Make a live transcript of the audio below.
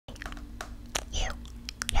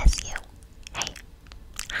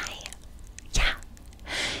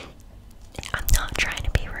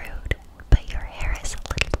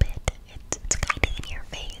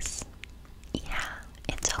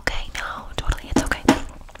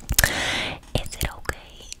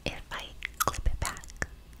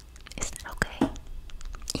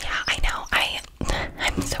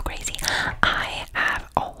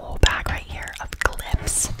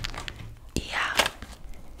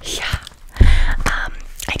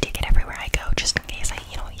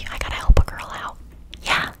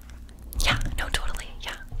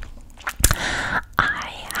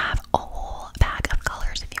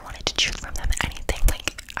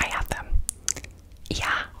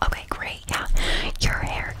Yeah, okay, great. Yeah. Your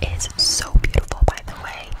hair is so beautiful, by the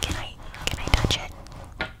way. Can I touch it?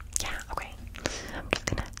 Yeah, okay. I'm just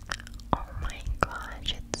gonna, oh my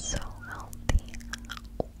gosh, it's so healthy.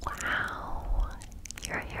 Wow.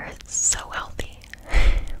 Your hair is so healthy.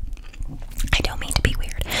 I don't mean to be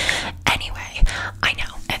weird. Anyway, I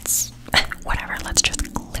know, it's whatever. Let's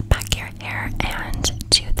just clip back your hair and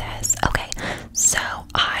do this. Okay, so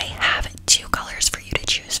I have two colors for you to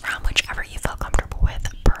choose from, whichever you feel comfortable with.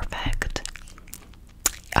 Perfect.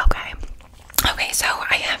 Okay. Okay, so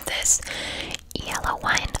I have this yellow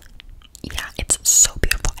one. Yeah, it's so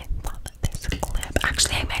beautiful. I love this clip.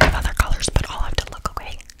 Actually, I might have other colors, but I'll have to look,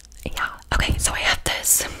 okay? Yeah. Okay, so I have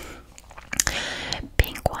this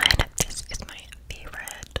pink one. This is my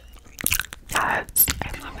favorite. Yes,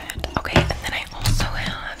 I love it. Okay, and then I also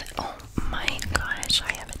have, oh my gosh,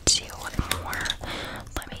 I have two more.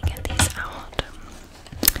 Let me get these out.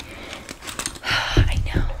 I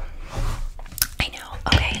know.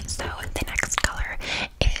 Okay, so the next color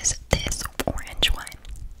is this orange one.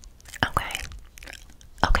 Okay.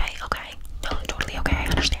 No, totally okay, I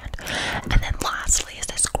understand. And then lastly is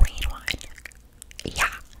this green one.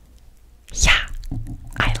 Yeah.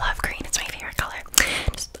 I